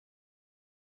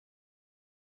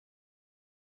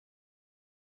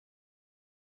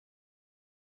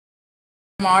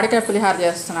మామిడికాయ పులిహార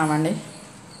చేస్తున్నామండి.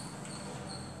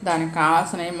 దానికి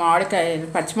కావాల్సిన మామిడికాయలు,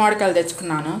 పచ్చి మామిడికాయలు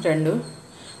తెచ్చుకున్నాను 2.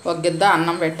 ఒక గిద్ద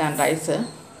అన్నం పెట్టాను, రైస్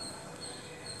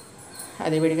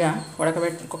అది విడిగా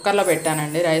ఉడకబెట్టి కుక్కర్లో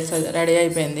పెట్టానండి. రైస్ రెడీ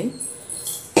అయిపోయింది.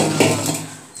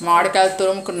 మామిడికాయలు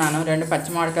తురుముకున్నాను, 2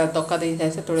 పచ్చి మామిడికాయలు తొక్క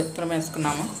తీసేసి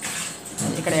తురిమేసుకున్నాము.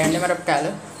 ఇక్కడ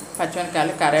ఎండుమిరపకాయలు,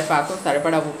 పచ్చిమిరపకాయలు, కరివేపాకు,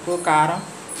 సరిపడా ఉప్పు, కారం,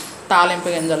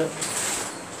 తాలింపు గింజలు,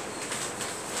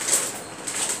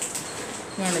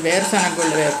 వేరుశనగ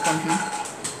గుళ్ళు వేసుకుంటున్నాం.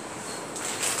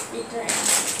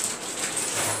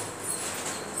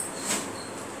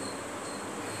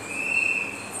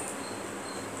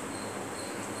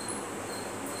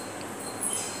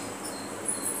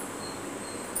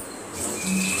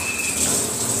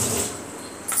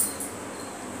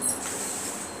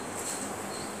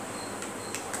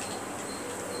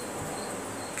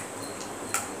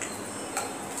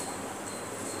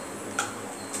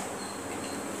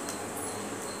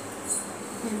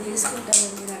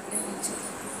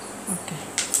 ఓకే,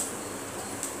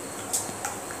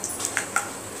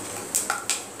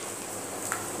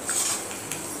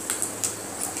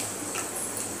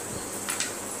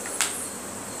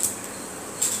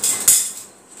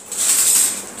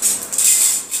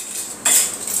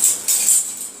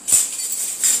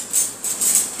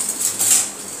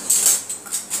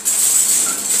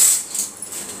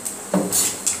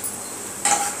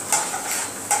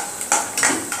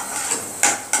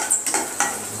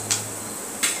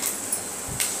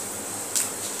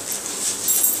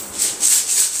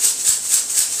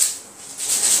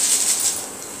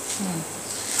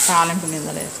 తాలింపు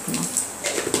గింజలు వేసుకున్నాం.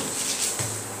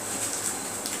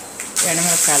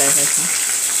 ఎండుమిరపకాయలు వేసేసాం.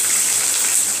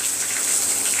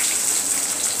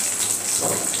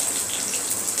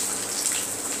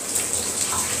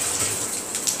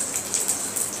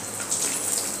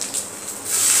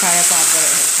 కరివేపాకు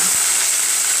వేసేసాం.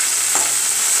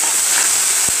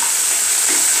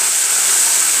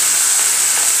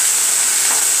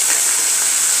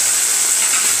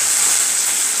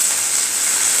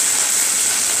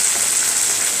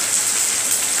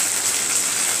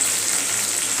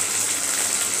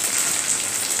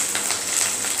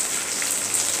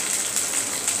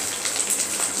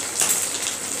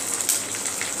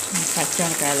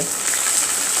 పచ్చిమిరపకాయలు,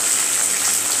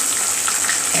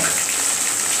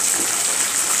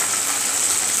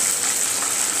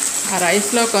 ఆ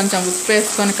రైస్లో కొంచెం ఉప్పు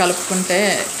వేసుకొని కలుపుకుంటే,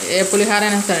 ఏ పులిహార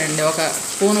అయినా సరే అండి, ఒక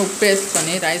స్పూన్ ఉప్పు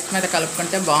వేసుకొని రైస్ మీద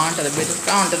కలుపుకుంటే బాగుంటుంది.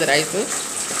 బిరుగ్గా ఉంటుంది, రైస్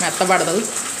మెత్తబడదు.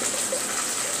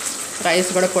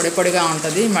 రైస్ కూడా పొడి పొడిగా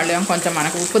ఉంటుంది. మళ్ళీ కొంచెం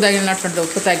మనకు ఉప్పు తగిలినట్టు,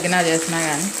 ఉప్పు తగ్గినా చేసినా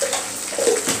కానీ.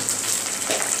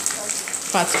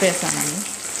 పసుపు వేసానండి.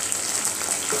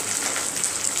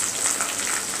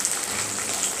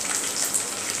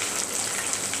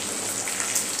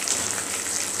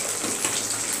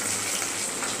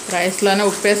 రైస్లోనే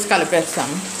ఉప్పు వేసి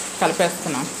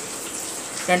కలిపేస్తున్నాం.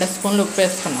 2 స్పూన్లు ఉప్పు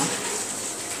వేసుకున్నాం.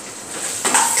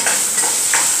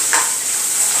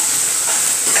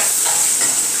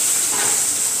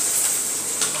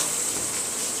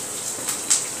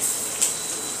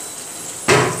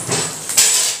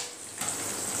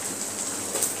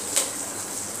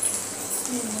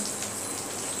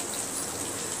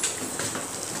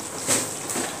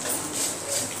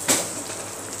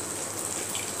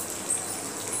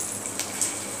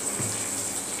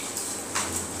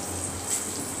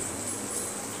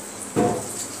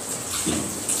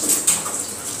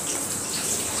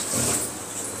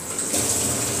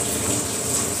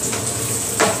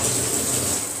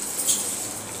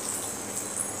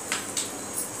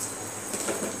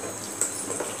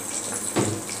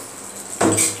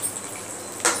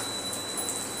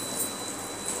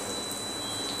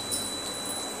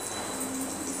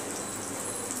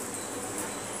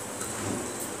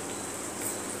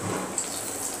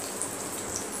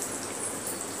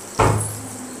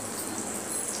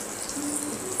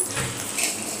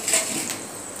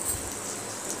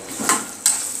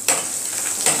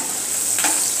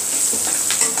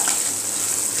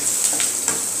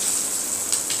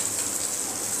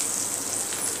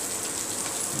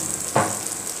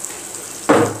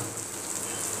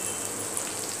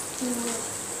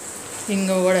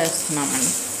 ఇంగువ కూడా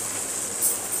వేస్తున్నామండి.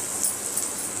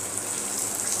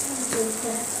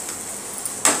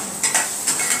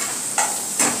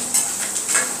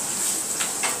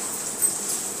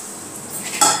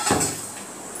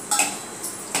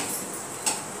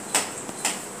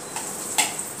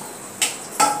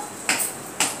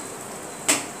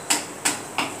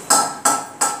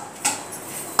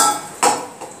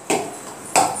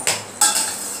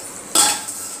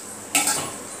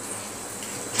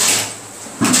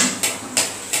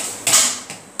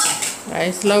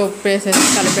 రైస్లో ఉప్పు వేసేసి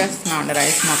కలిపేస్తున్నాం అండి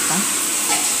రైస్ మొత్తం.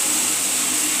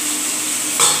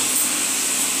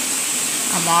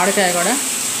 ఆ మామిడికాయ కూడా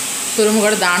తురుము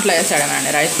కూడా దాంట్లో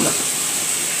వేసాడమండి రైస్లో.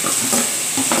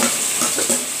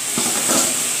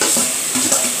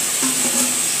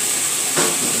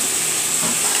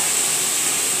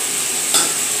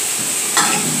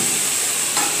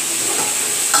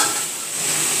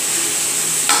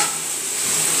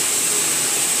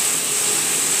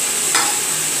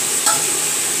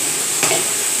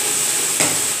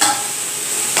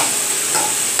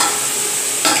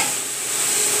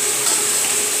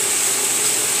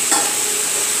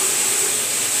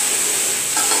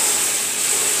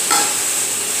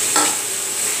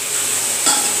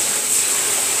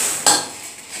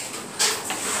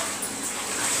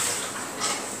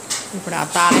 ఇప్పుడు ఆ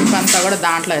తాలింపు అంతా కూడా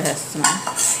దాంట్లో వేసేస్తున్నాం.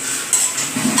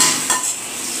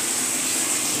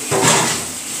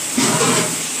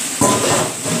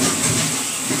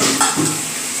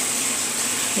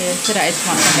 వేసి రైస్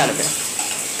మొత్తం కలిపేస్తాం.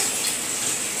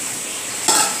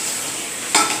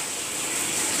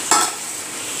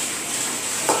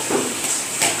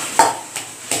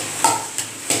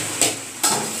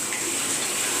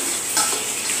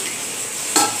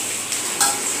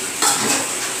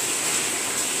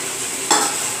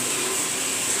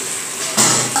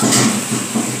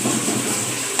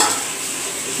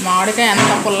 మామిడికాయ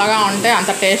ఎంత పుల్లగా ఉంటే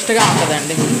అంత టేస్ట్గా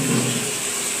ఉంటుందండి.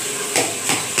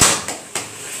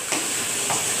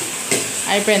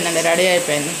 అయిపోయిందండి, రెడీ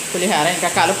అయిపోయింది పులిహార. ఇంకా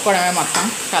కలుపుకోవడమే, మొత్తం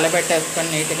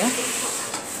కలబెట్టేసుకొని నీట్గా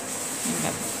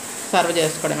ఇంకా సర్వ్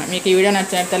చేసుకోవడమే. మీకు ఈ వీడియో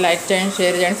నచ్చినట్లయితే లైక్ చేయండి,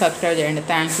 షేర్ చేయండి, సబ్స్క్రైబ్ చేయండి.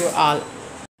 Thank you all.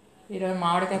 ఈరోజు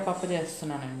మామిడికాయ పప్పు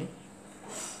చేస్తున్నానండి.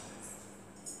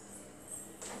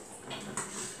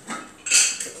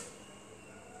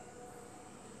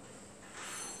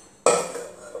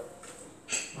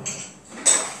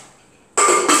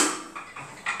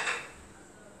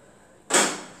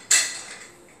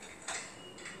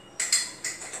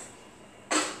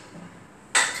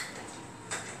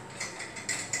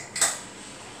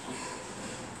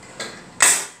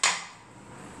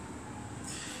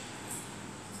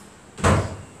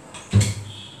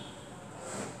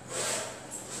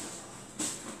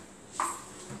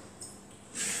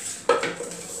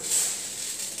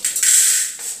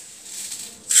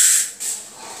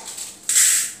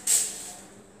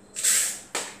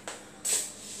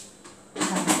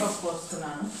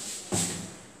 పోస్తున్నాను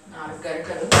 4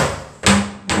 గరిటెలు.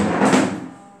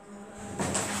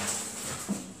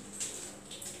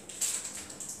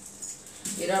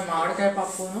 ఈరోజు మామిడికాయ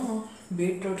పప్పును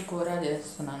బీట్రూట్ కూర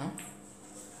చేస్తున్నాను.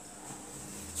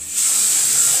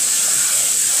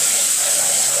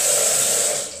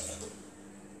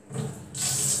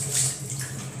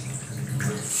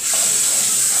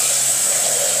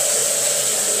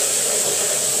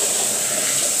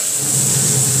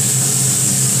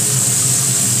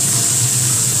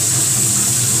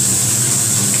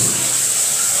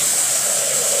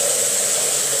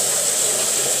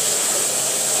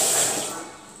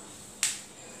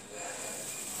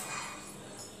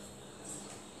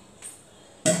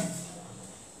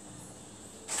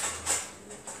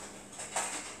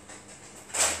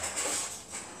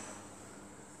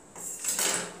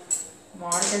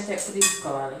 మామిడికాయ చెక్కు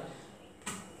తీసుకోవాలి.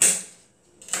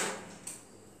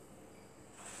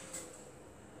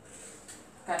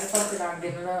 కరివేపాకు లాంటి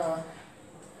గిన్నెలో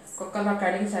కుక్కర్లో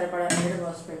కడిగి సరిపడా నీళ్ళు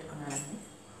పోసి పెట్టుకున్నానండి.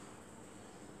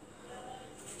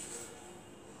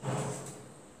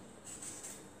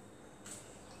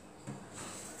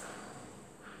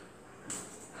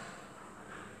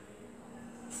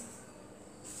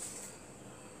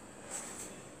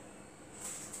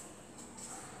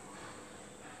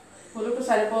 పులుపు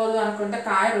సరిపోదు అనుకుంటే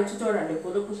కాయ రుచి చూడండి.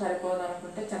 పులుపు సరిపోదు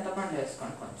అనుకుంటే చింతపండు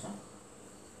వేసుకోండి కొంచెం.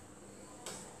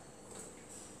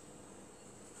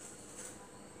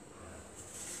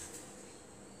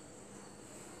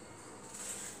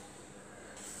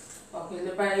 ఒక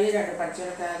ఉల్లిపాయ, 2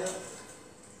 పచ్చిమిరకాయలు,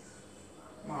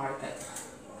 మామిడికాయ.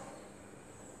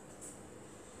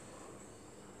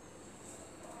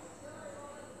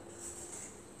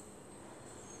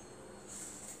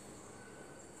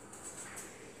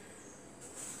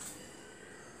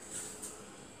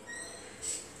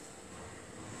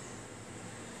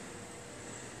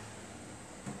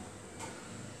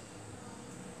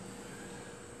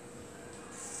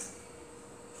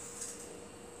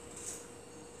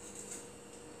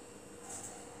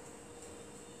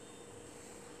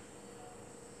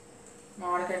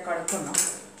 మామిడికాయ కడుక్కున్నాం.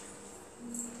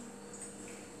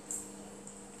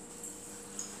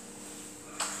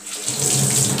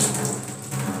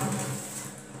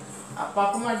 ఆ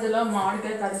పప్పు మధ్యలో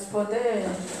మామిడికాయ కలిసిపోతే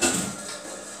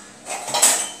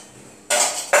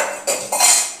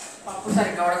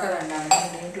సరిగ్గా ఉడకదండి, అందుకని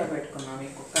దీంట్లో పెట్టుకున్నాం. ఈ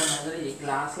కుక్కర్ మొదలు ఈ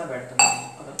గ్లాస్లో పెడుతున్నాం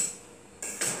ముక్కలు.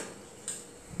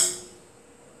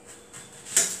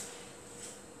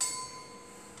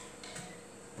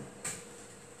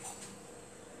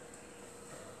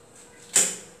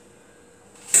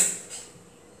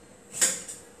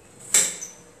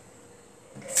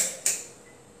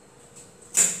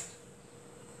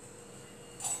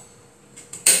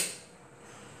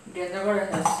 గింజ కూడా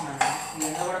వేస్తున్నాను,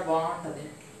 గింజ కూడా బాగుంటుంది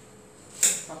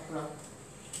పప్పులో.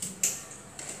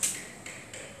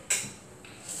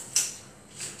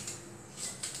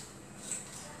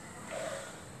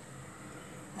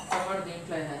 మొక్కలు కూడా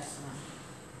దీంట్లో వేసేస్తున్నాను.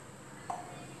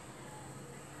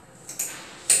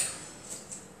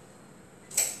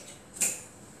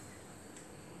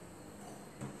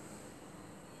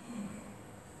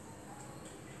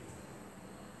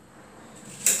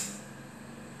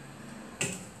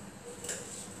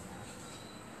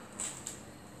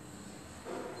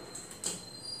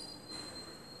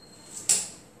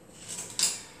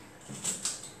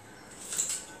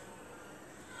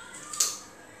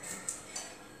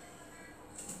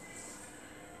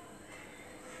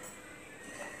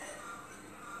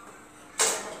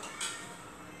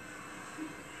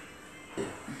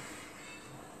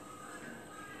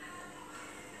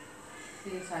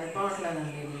 ఇది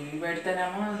సరిపోవట్లేదండి, ఇది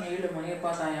పెడితేనేమో నీళ్లు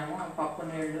మునిగిపోతాయేమో పప్పు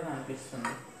నీళ్లు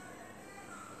అనిపిస్తుంది.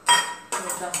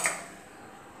 చూద్దాం.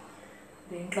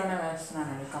 దీంట్లోనే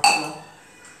వేస్తున్నానండి,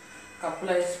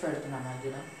 కప్పులో వేసి పెడుతున్నాను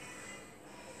మధ్యలో.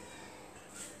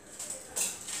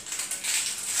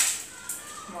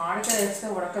 మామిడికాయ వేస్తే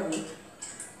ఉడకదు,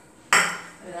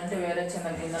 లేదంటే వేరే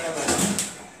చిన్న గిన్నెలో పెడతాం.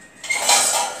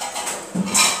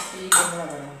 ఈ గిన్నెలో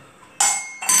పెడదాం.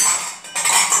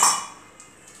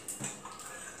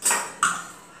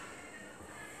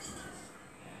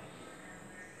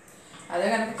 అదే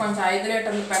కనుక కొంచెం 5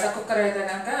 లీటర్లు పెద్ద కుక్కర్ అయితే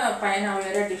కనుక పైన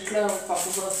వేరే డిష్లో పప్పు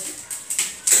పోసి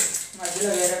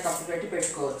మధ్యలో వేరే కప్పు పెట్టి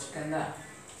పెట్టుకోవచ్చు. కింద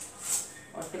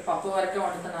ఒట్టి పప్పు వరకే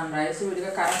వండుతున్నాను, రైస్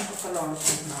విడిగా కరెంట్ కుక్కర్లో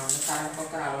వండుకుంటున్నాను. కరెంట్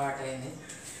కుక్కర్ అలవాటైంది,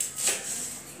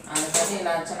 అందుకని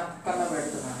ఇలా చిన్న కుక్కర్లో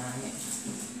పెడుతున్నాను అన్నీ.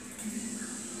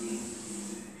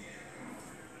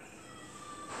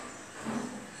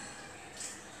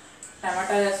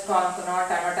 టమాటా వేసుకోవాలనుకున్నా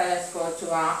టమాటా వేసుకోవచ్చు,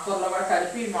 ఆకుకూరలో కూడా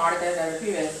కలిపి మామిడికాయ కలిపి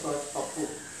వేసుకోవచ్చు. పప్పు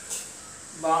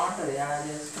బాగుంటుంది అలా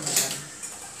చేసుకున్నాను.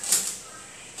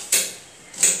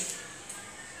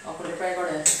 ఒక ఉల్లిపాయ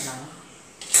కూడా వేస్తున్నాను.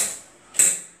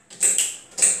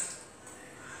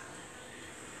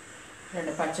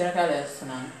 రెండు పచ్చిమిరకాయలు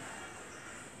వేస్తున్నాను.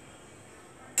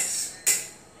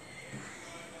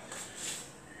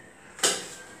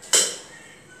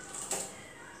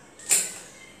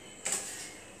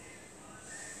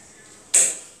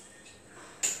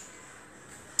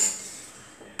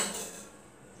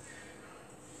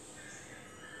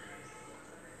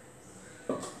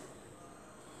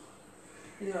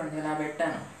 ఇదిగోండి ఇలా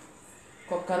పెట్టాను,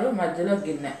 కుక్కరు మధ్యలో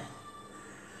గిన్నె.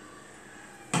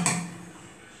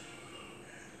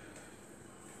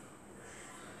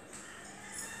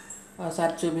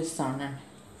 ఒకసారి చూపిస్తా ఉండండి.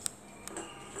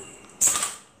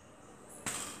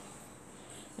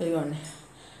 ఇదిగోండి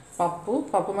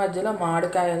పప్పు మధ్యలో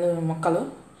మామిడికాయలు ముక్కలు,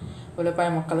 ఉల్లిపాయ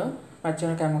ముక్కలు,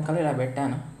 పచ్చిమిరకాయ ముక్కలు ఇలా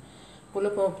పెట్టాను.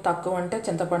 పులుపు తక్కువ ఉంటే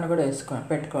చింతపండు కూడా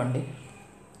పెట్టుకోండి.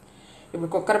 ఇప్పుడు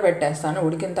కుక్కర్ పెట్టేస్తాను,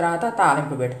 ఉడికిన తర్వాత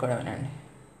తాలింపు పెట్టుకోవడమేనండి.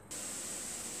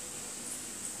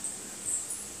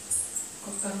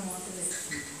 కుక్కర్ మూత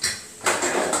పెట్టుకుంటాను.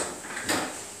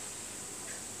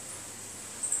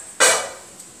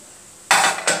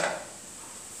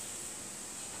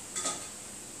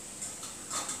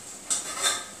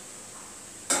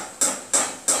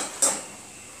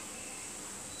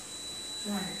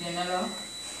 గిన్నెలో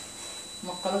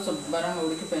ముక్కలు శుభ్రంగా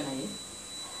ఉడికిపోయినాయి.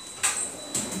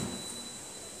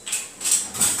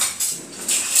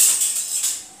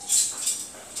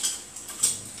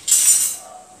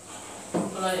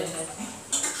 ముక్కలో వేసేసి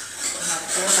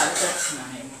మెత్తగా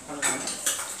కలిపేస్తున్నాను. ఈ ముక్కలు కూడా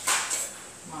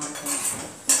మామిడికాయ ముక్కలు.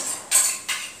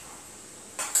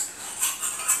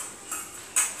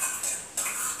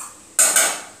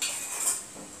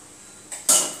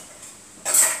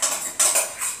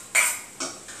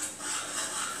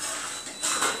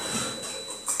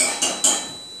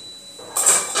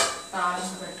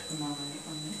 తాలింపు పెట్టుకున్నామండి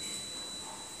కొన్ని.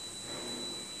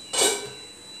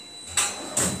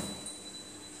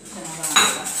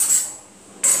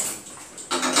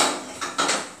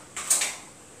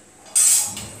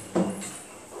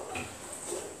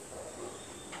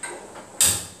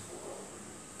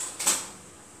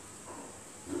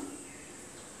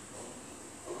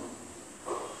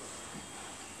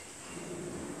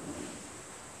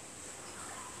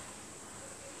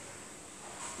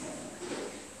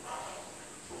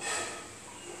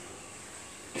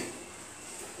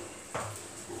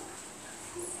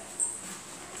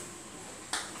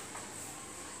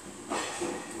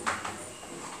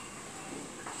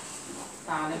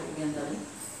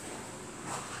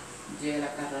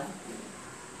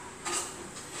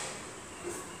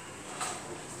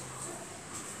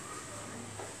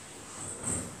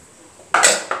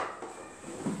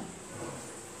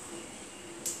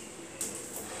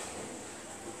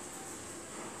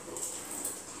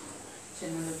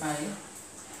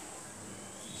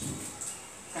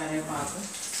 కరివేపాకు,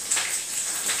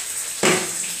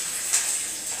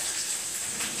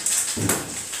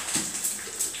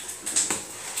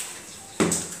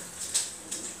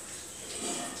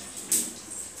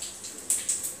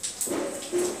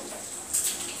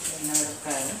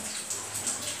 ఎండుమిరపకాయలు,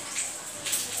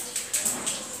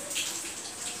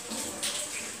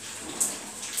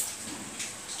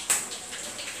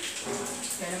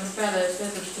 ఎండుమిరపకాయలు వేస్తే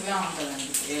రుచిగా ఉంటుందండి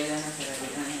ఏదైనా సరే.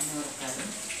 ఎండుమిరపకాయలు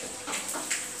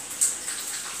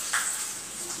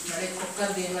మళ్ళీ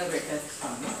కుక్కర్ దీని మీద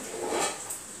పెట్టేసుకోండి.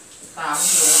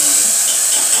 తాలింపు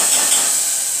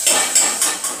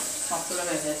పప్పులో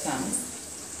వేసేస్తాను.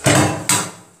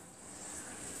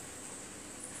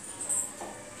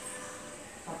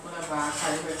 పప్పులో బాగా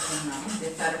కలిపి పెట్టుకున్నాను.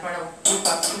 దీనికి సరిపడా ఉప్పు,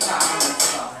 పసుపు, కారం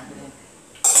వేసుకోవాలండి.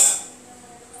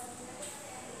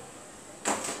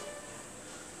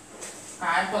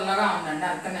 కాయ పుల్లగా ఉందండి,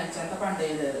 అందుకని నేను చింతపండు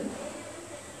వేయలేదు.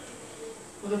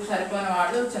 పులుపు సరిపోయిన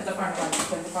వాళ్ళు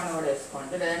చింతపండు కూడా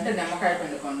వేసుకోండి, లేదంటే నిమ్మకాయ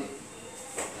పిండుకోండి.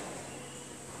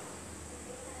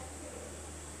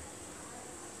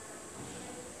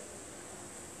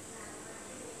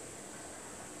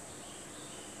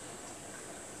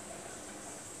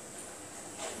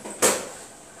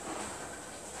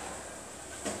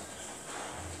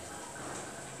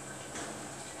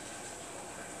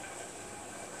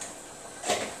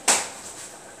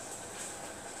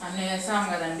 అన్నీ వేసాం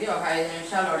కదండి, ఒక 5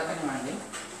 నిమిషాలు ఉడకనివ్వండి.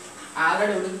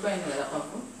 ఆల్రెడీ ఉడికిపోయింది కదా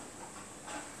పప్పు.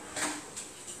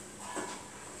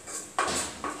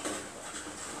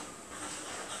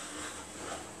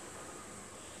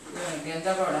 గింజ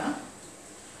కూడా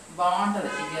బాగుంటుంది.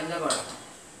 ఈ గింజ కూడా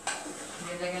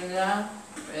గింజ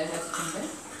వేసేసుకుంటే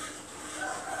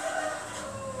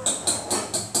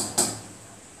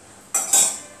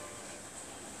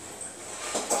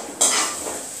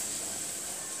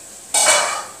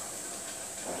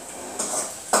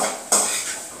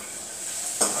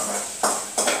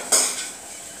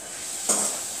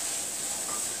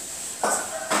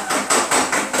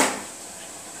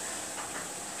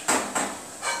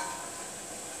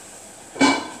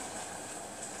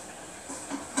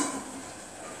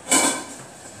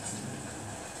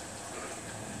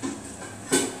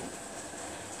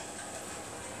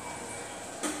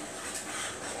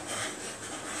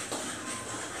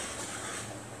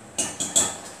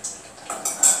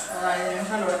ఒక 5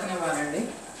 నిమిషాలు ఉడకనివ్వాలండి.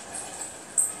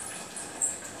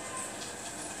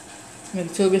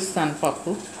 మీకు చూపిస్తాను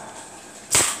పప్పు.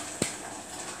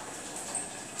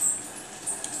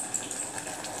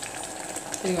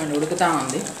 ఇదిగోండి ఉడుకుతా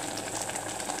ఉంది.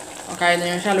 ఒక 5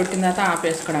 నిమిషాలు ఉట్టిన తర్వాత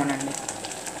ఆపేసుకోవడానండి.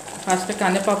 ఫస్ట్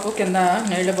కందిపప్పు కింద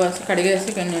నీళ్లు పోసి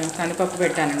కడిగేసి కందిపప్పు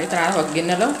పెట్టానండి. తర్వాత ఒక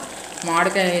గిన్నెలో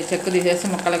మామిడికాయ చెక్కు తీసేసి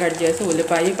ముక్కలు కట్ చేసి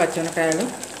ఉల్లిపాయ, పచ్చిమిరకాయలు,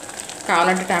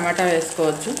 కావాలంటే టమాటా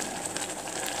వేసుకోవచ్చు.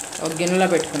 ఒక గిన్నెలో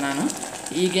పెట్టుకున్నాను.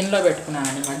 ఈ గిన్నెలో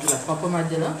పెట్టుకున్నానండి, మధ్యలో పప్పు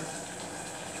మధ్యలో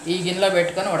ఈ గిన్నెలో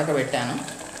పెట్టుకొని ఉడకబెట్టాను.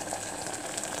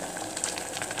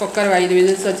 కుక్కర్ 5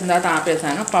 విజిల్స్ వచ్చిన తర్వాత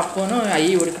ఆపేసాను. పప్పును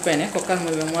అవి ఉడికిపోయినాయి. కుక్కర్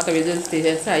మూత విజిల్స్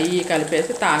తీసేసి అవి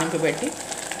కలిపేసి తాలింపు పెట్టి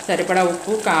సరిపడా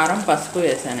ఉప్పు, కారం, పసుపు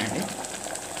వేసానండి.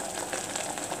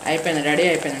 అయిపోయింది, రెడీ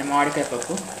అయిపోయిందండి మామిడికాయ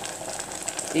పప్పు.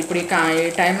 ఇప్పుడు ఈ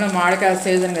టైంలో మామిడికాయ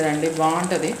సీజన్ కదండి,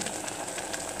 బాగుంటుంది.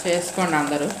 చేసుకోండి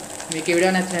అందరూ. మీకు ఈ వీడియో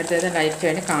నచ్చినట్లయితే లైక్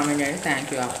చేయండి, కామెంట్ చేయండి. Thank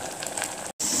you all.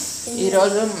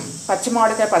 ఈరోజు పచ్చి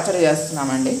మామిడికాయ పచ్చడి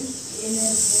చేస్తున్నామండి.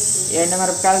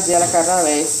 ఎండుమిరపకాయలు, జీలకర్ర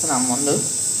వేస్తున్నాం ముందు.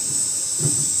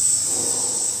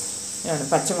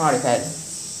 పచ్చి మామిడికాయలు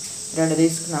 2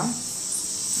 తీసుకున్నాం.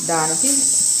 దానికి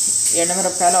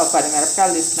ఎండుమిరపకాయలు ఒక 10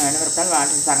 మిరపకాయలు తీసుకున్నాం. ఎండుమిరపకాయలు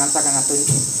వాటిని సగం సగంగా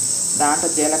తుంచి దాంట్లో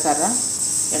జీలకర్ర,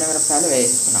 ఎండుమిరపకాయలు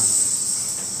వేసుకున్నాం.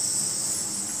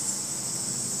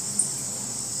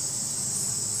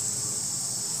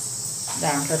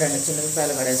 దాంట్లో 2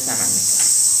 చిన్నపాయలు కూడా వేస్తామండి.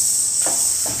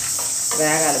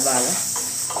 వేగాలి బాగా.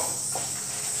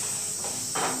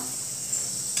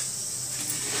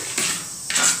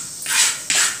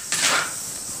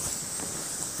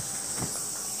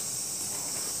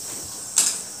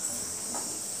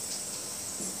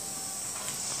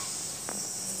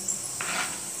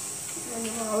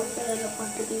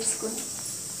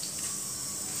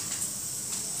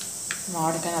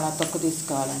 మామిడికాయ అలా తొక్కు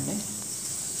తీసుకోవాలండి.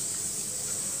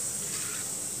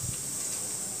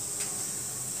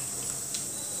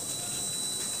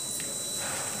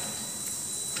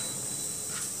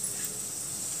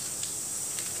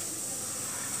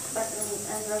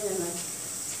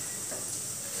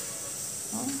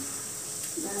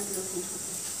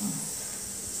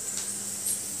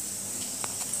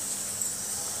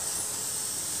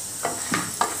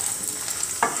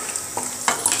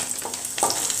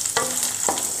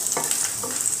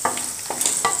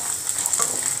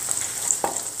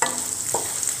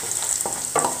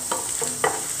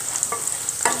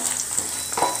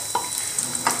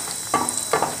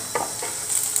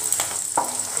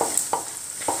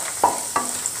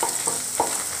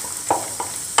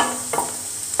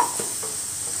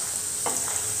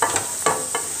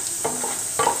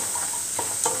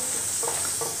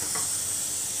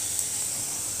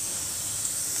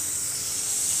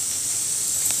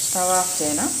 స్టవ్ ఆఫ్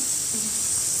చేయనా?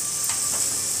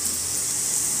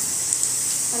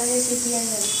 అలాగే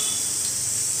తిప్పియండి,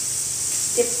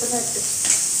 తిప్పుతట్టు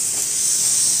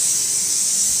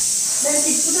దాన్ని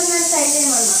తిప్పుతున్న స్టైల్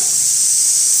ఏమన్నా.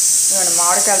 ఇవ్వండి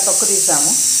మామిడికాయలు తొక్కు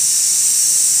తీసాము.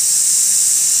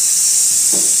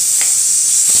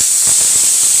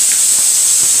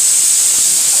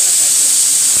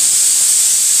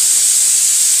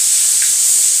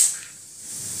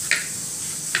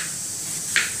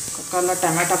 కుక్కర్లో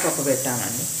టమాటా పప్పు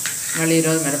పెట్టామండి. మళ్ళీ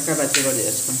ఈరోజు మిరపకాయ బజ్జీ కూడా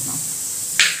చేసుకుంటున్నాం.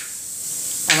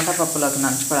 టమాటా పప్పులోకి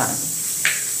నంచుకోవడానికి.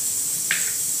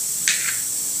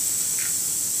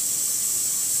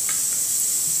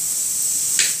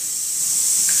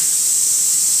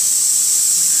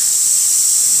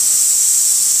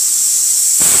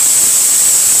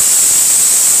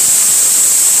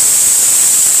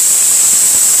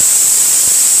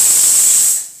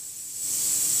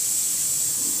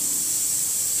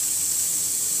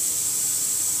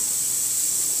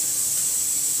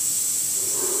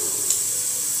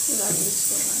 ఇలా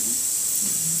తీసుకోవాలి.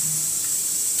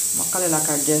 ముక్కలు ఇలా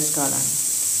కట్ చేసుకోవాలండి.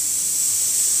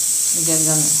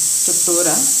 గింజలు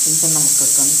చుట్టూరా చిన్న చిన్న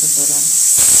ముక్కలు కొన్ని చుట్టూరా.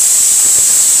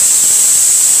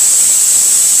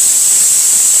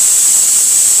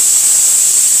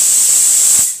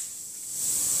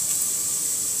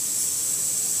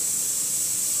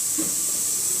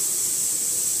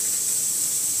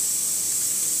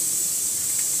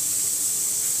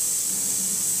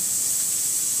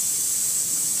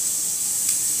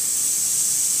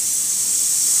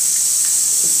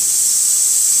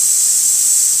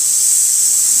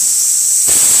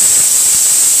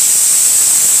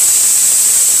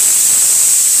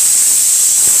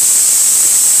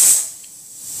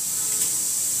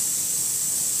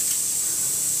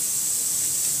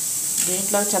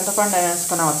 దీంట్లో చింతపండు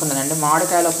వేసుకొని అవసరం లేదండి.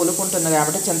 మామిడికాయలో పులుపు ఉంటుంది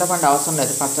కాబట్టి చింతపండు అవసరం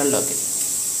లేదు పచ్చళ్ళలోకి.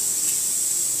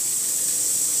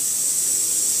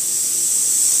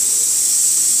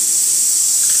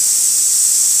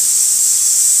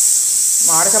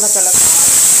 మామిడికాయ పచ్చళ్ళ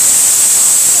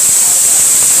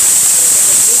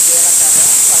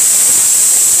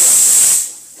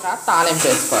తర్వాత తాలింపు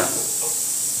వేసుకోవడం.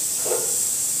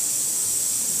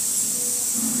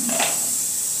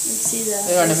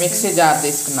 ఇదిగోండి మిక్సీ జార్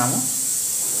తీసుకున్నాము.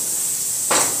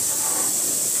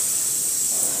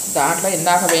 దాంట్లో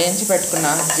ఇందాక వేయించి పెట్టుకున్న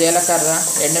జీలకర్ర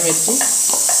ఎండుమిర్చి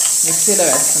మిక్సీలో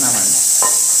వేస్తున్నామండి.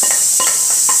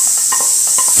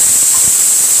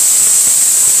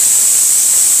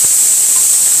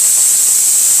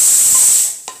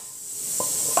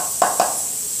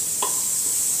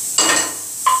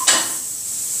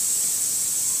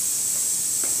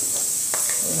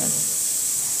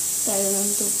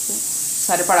 తగినంత ఉప్పు,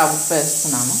 సరిపడా ఉప్పు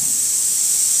వేస్తున్నాము.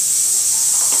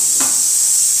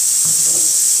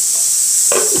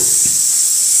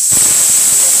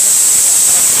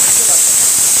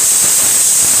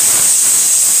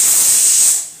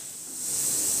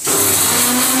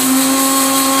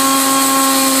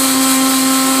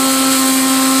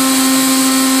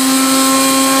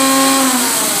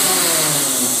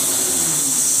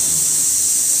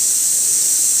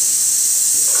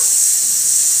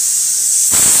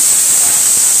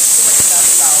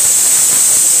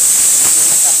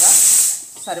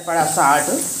 సరిపడా సాల్ట్,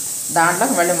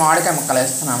 దాంట్లోకి మళ్ళీ మామిడికాయ ముక్కలు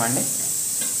వేస్తున్నామండి.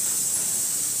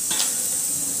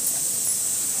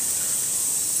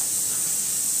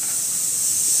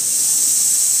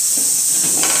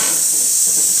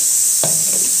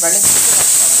 మళ్ళీ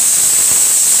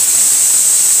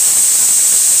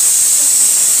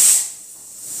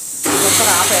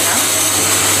కుక్కర్ ఆపేనా?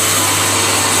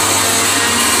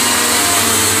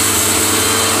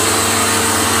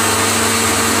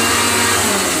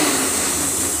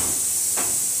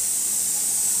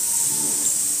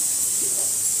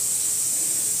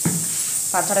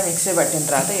 పచ్చడి మిక్సీ పట్టిన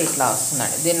తర్వాత ఇట్లా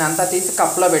వస్తుందండి. దీన్ని అంతా తీసి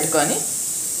కప్లో పెట్టుకొని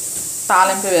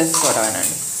తాలింపు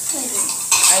వేసుకోవడమేనండి.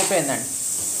 అయిపోయిందండి.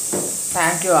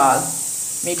 Thank you all.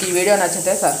 మీకు ఈ వీడియో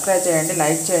నచ్చితే సబ్స్క్రైబ్ చేయండి,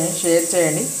 లైక్ చేయండి, షేర్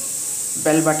చేయండి,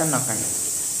 బెల్ బటన్ నొక్కండి.